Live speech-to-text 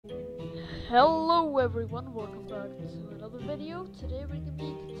Hello everyone, welcome back to another video. Today we're gonna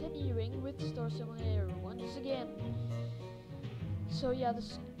be continuing with Star Simulator once again. So yeah,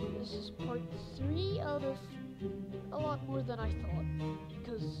 this is part 3 out of a lot more than I thought.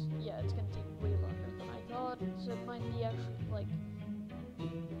 Because yeah, it's gonna take way longer than I thought. So it might be actually like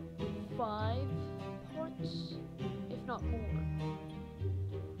 5 parts, if not more.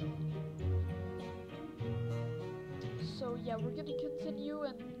 So yeah, we're gonna continue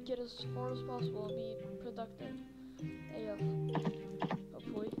and get as far as possible and be productive AF,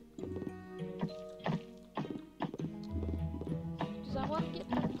 hopefully. Because I want to get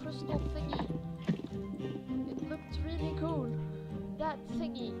that crystal thingy. It looked really cool. That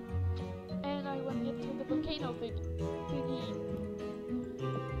thingy. And I want to get to the volcano thingy.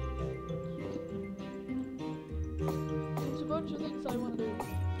 There's a bunch of things I want to do.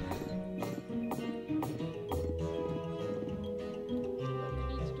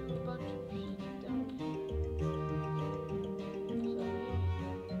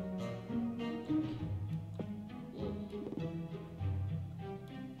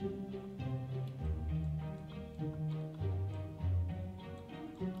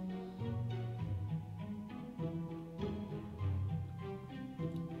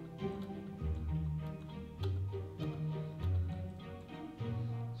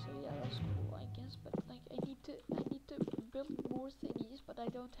 Build more thingies, but I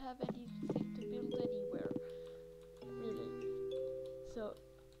don't have anything to build anywhere, really. So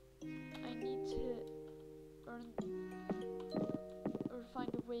I need to earn or find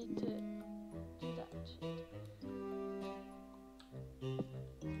a way to do that shit,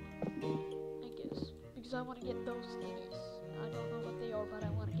 I guess, because I want to get those thingies. I don't know what they are, but I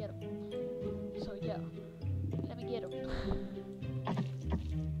want to get them. So yeah, let me get them.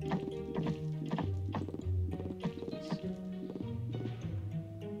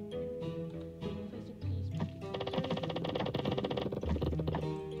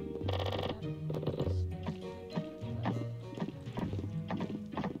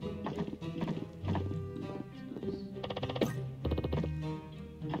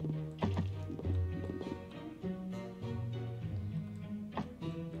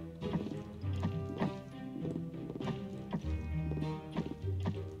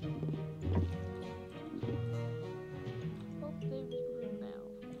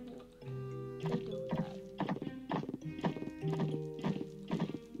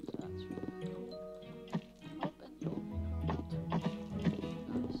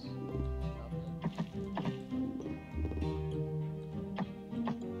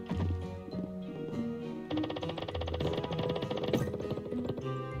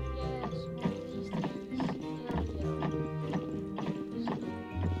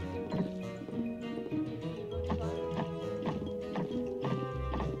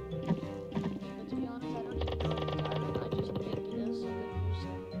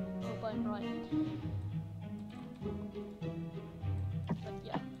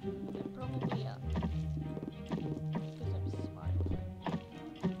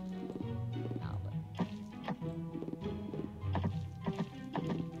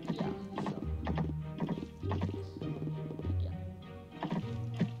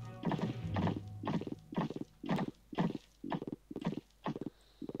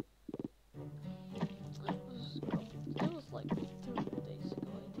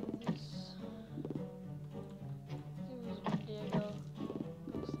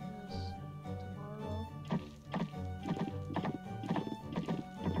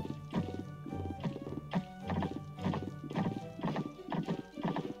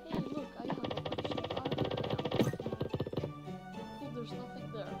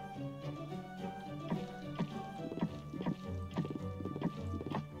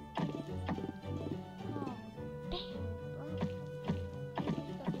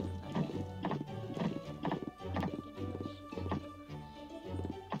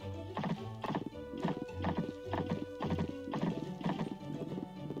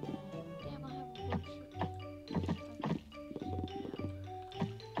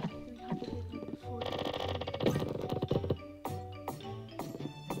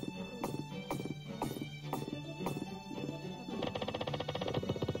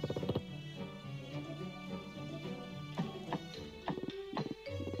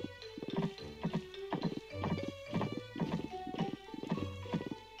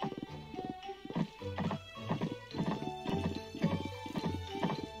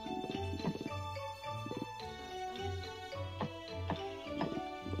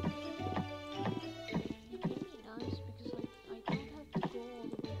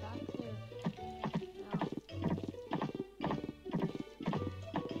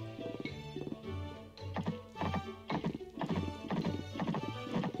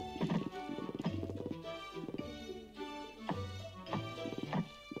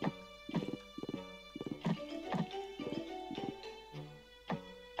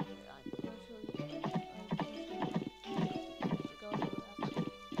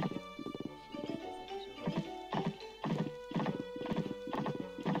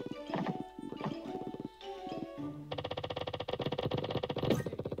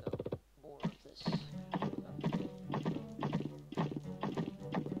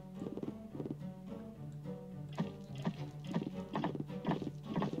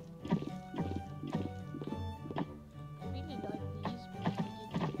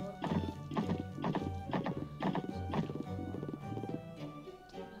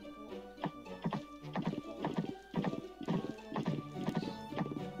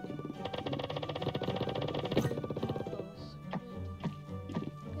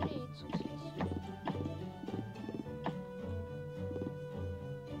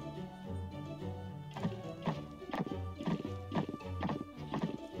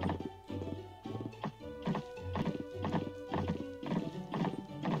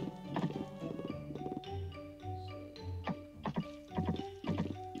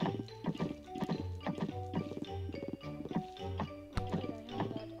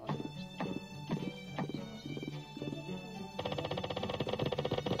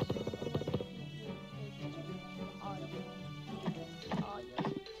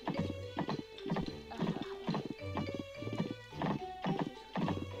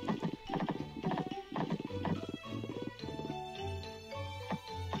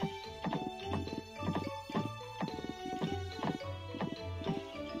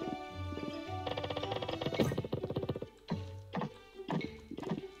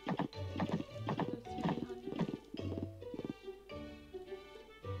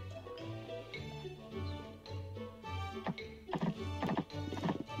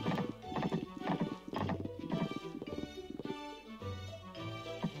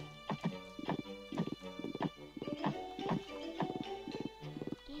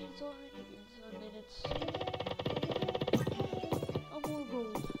 It's already been 7 minutes. Oh, more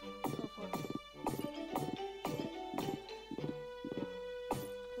gold. So far.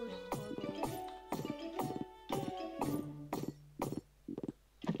 First, more gold.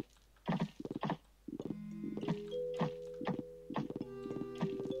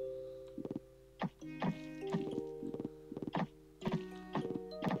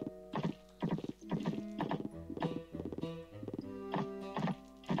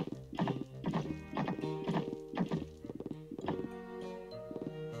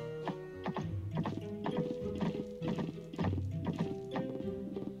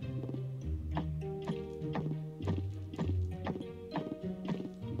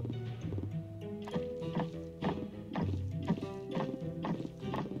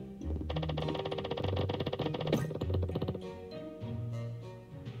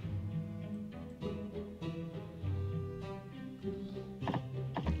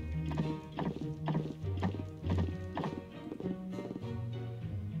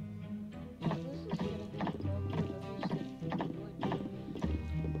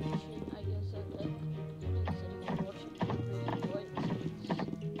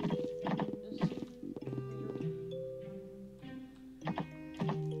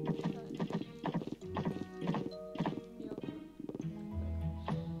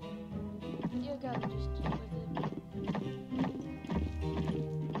 Gotta just deal with it.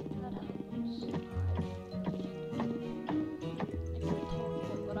 That happens. I can talk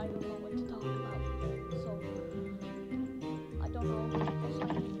about, but I don't know what to talk about. So I don't know. Because I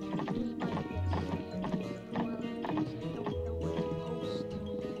need game ideas. While I don't know what to post.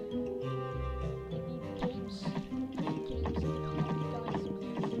 I need games. Games in the comment, guys,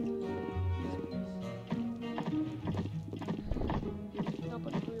 please. No,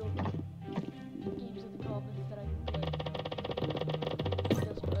 but for real. Games in the comments that I can play.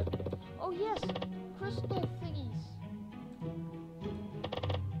 Yes, but oh yes, crystal thingies.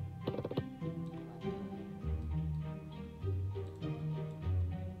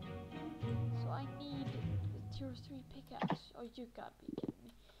 So I need a tier 3 pickaxe. Oh, you gotta be kidding me.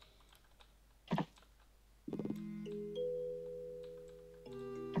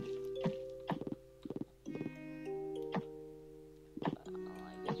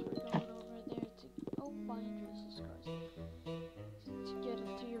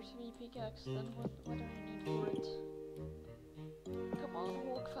 Pickaxe, then what do I need for it? Come on,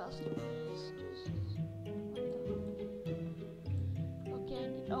 walk faster, please. Jesus. Okay, I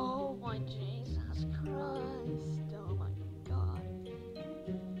need. Oh my Jesus Christ! Oh my God! I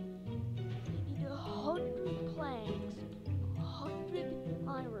need 100 planks, 100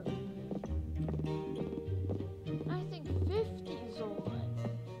 iron. I think 50 is all.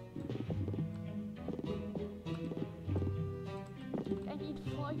 I need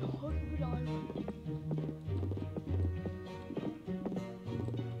 500 iron.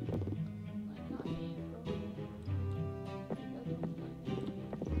 I got here, bro. I got it.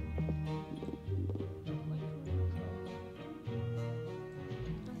 Wait for it, bro.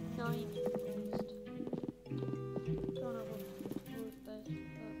 9 at least. Don't have worth that much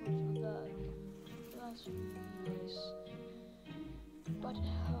on that. That's really nice. But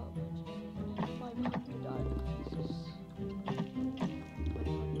how much is it? 500 iron pieces.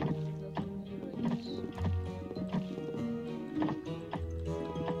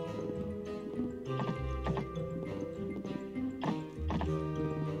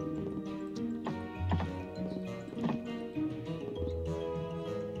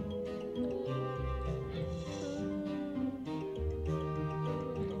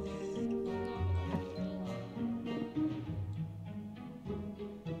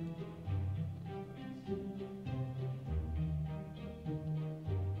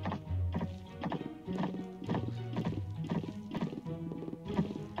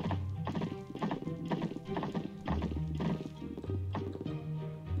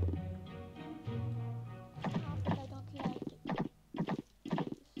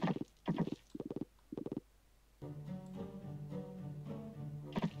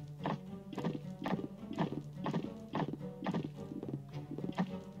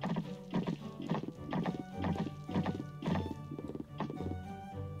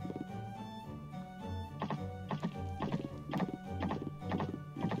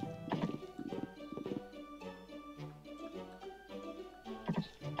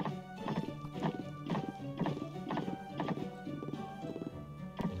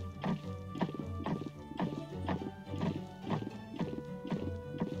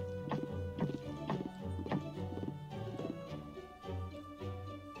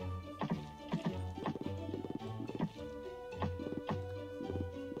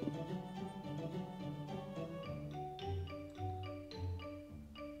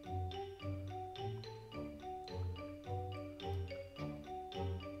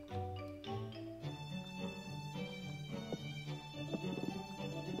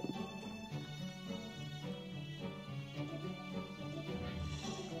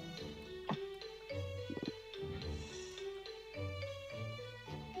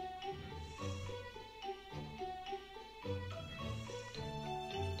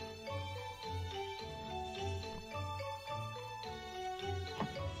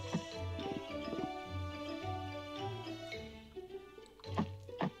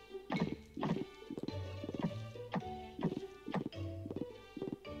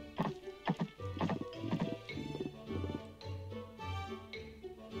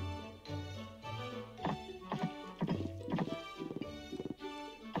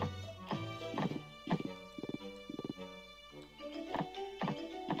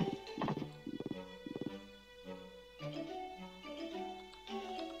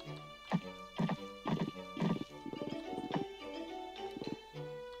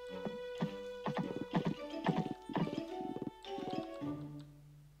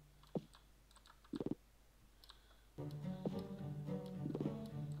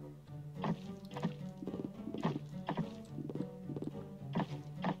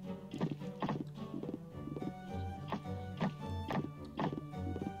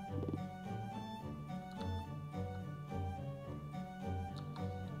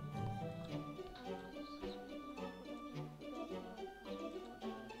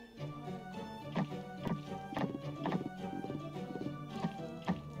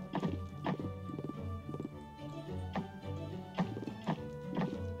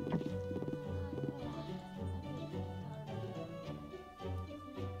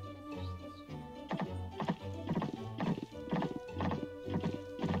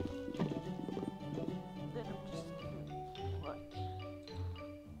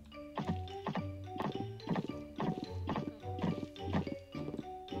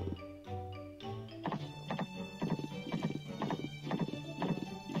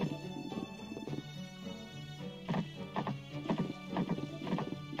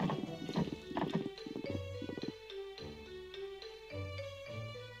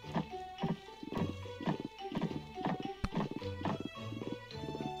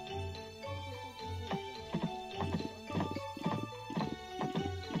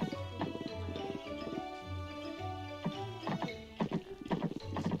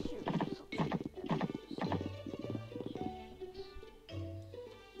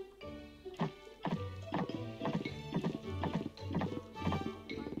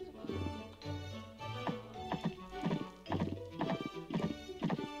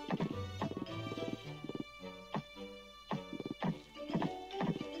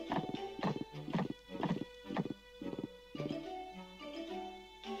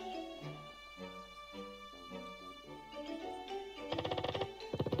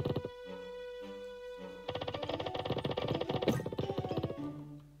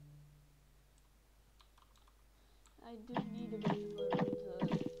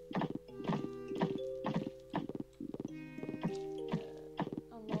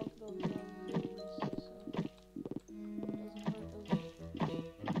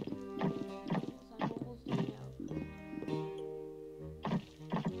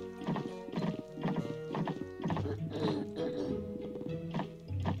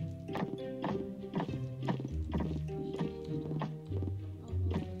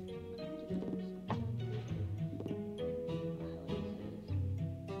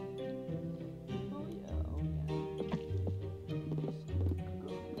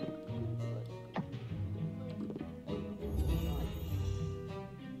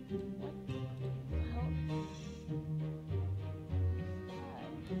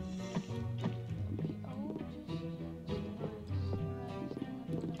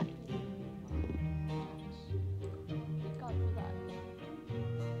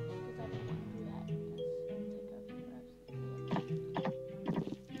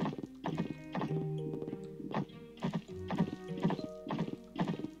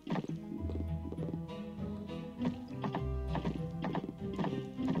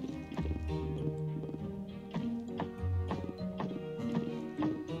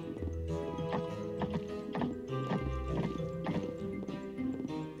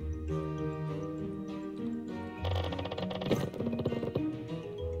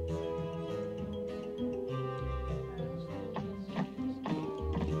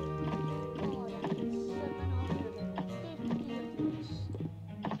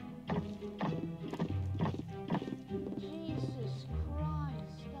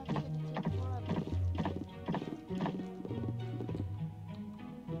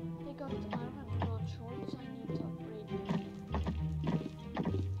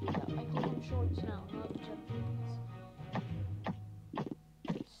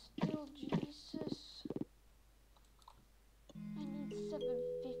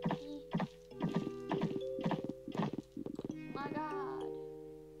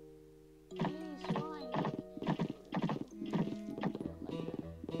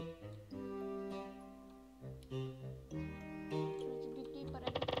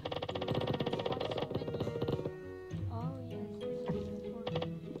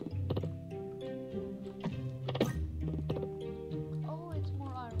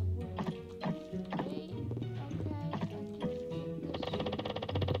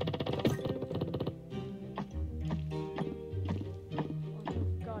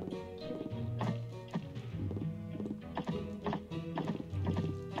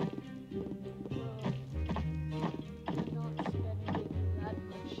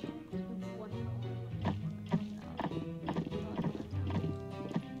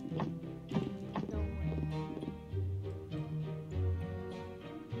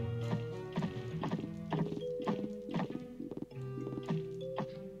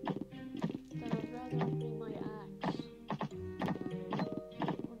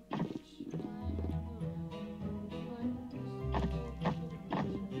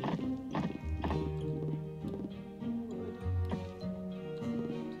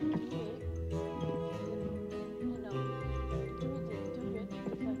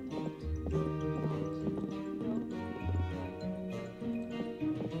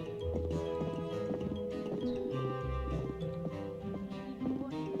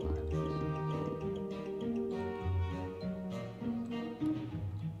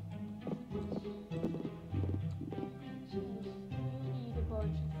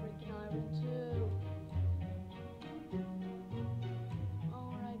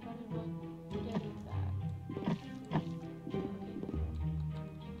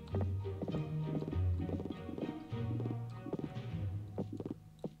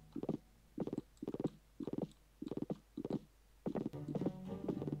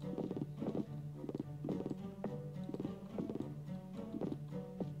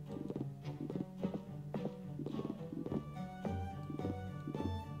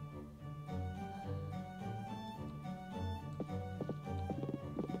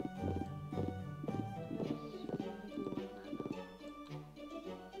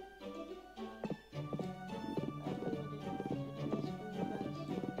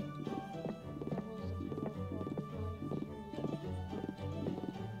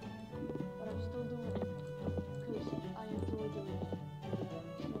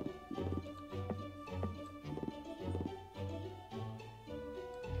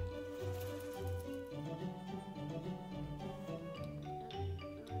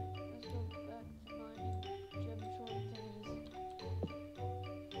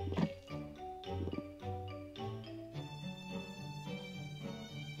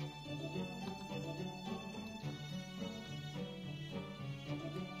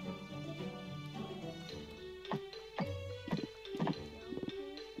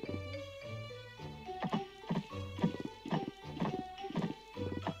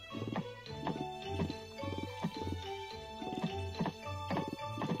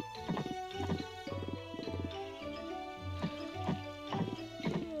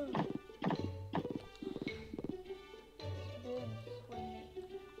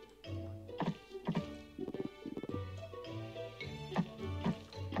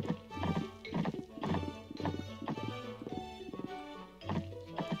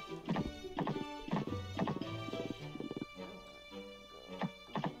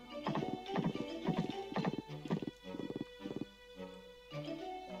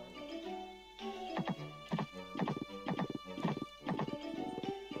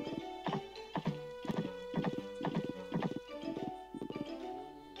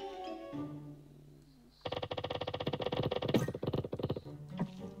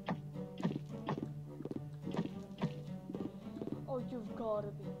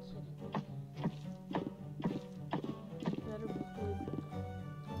 gotta be kidding me. This better be good.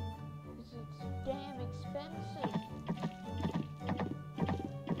 Because it's damn expensive.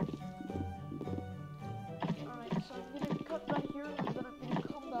 Alright, so I'm gonna cut right here, and then I'm gonna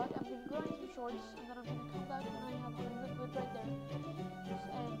come back. I'm gonna grind some shorts, and then I'm gonna come back when I have 100 wood right there.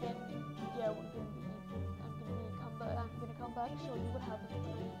 And then, yeah, I'm gonna come back, show you what happens when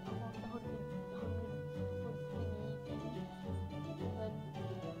I unlock the 100 wood thingy thing. And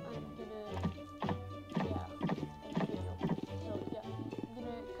then I'm gonna, yeah, end the video. So, yeah, I'm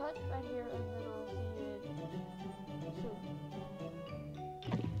gonna cut right here, and then I'll see you soon.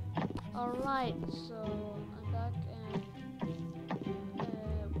 Alright, so I'm back, and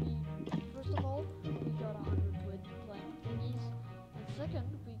first of all, we got 100 wood plank thingies, and second,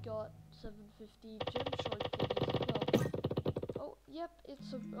 we got 750 gem short thingies as well. Oh, yep,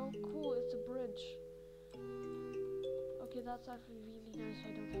 oh cool, it's a bridge. Okay, that's actually really nice, so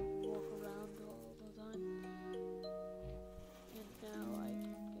I don't have to walk around all the time. And now I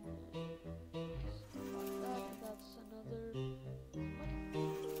can get stuff like that, and that's another, what?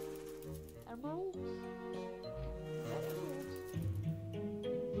 Emeralds? Is that emeralds?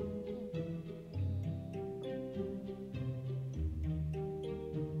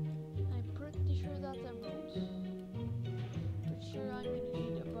 I'm pretty sure that's emeralds. But sure, I'm gonna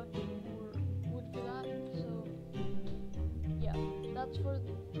need a bunch more wood for that, so yeah, that's for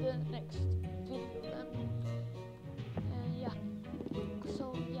the next video then. Yeah,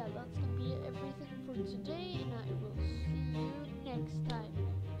 so yeah, that's gonna be everything for today.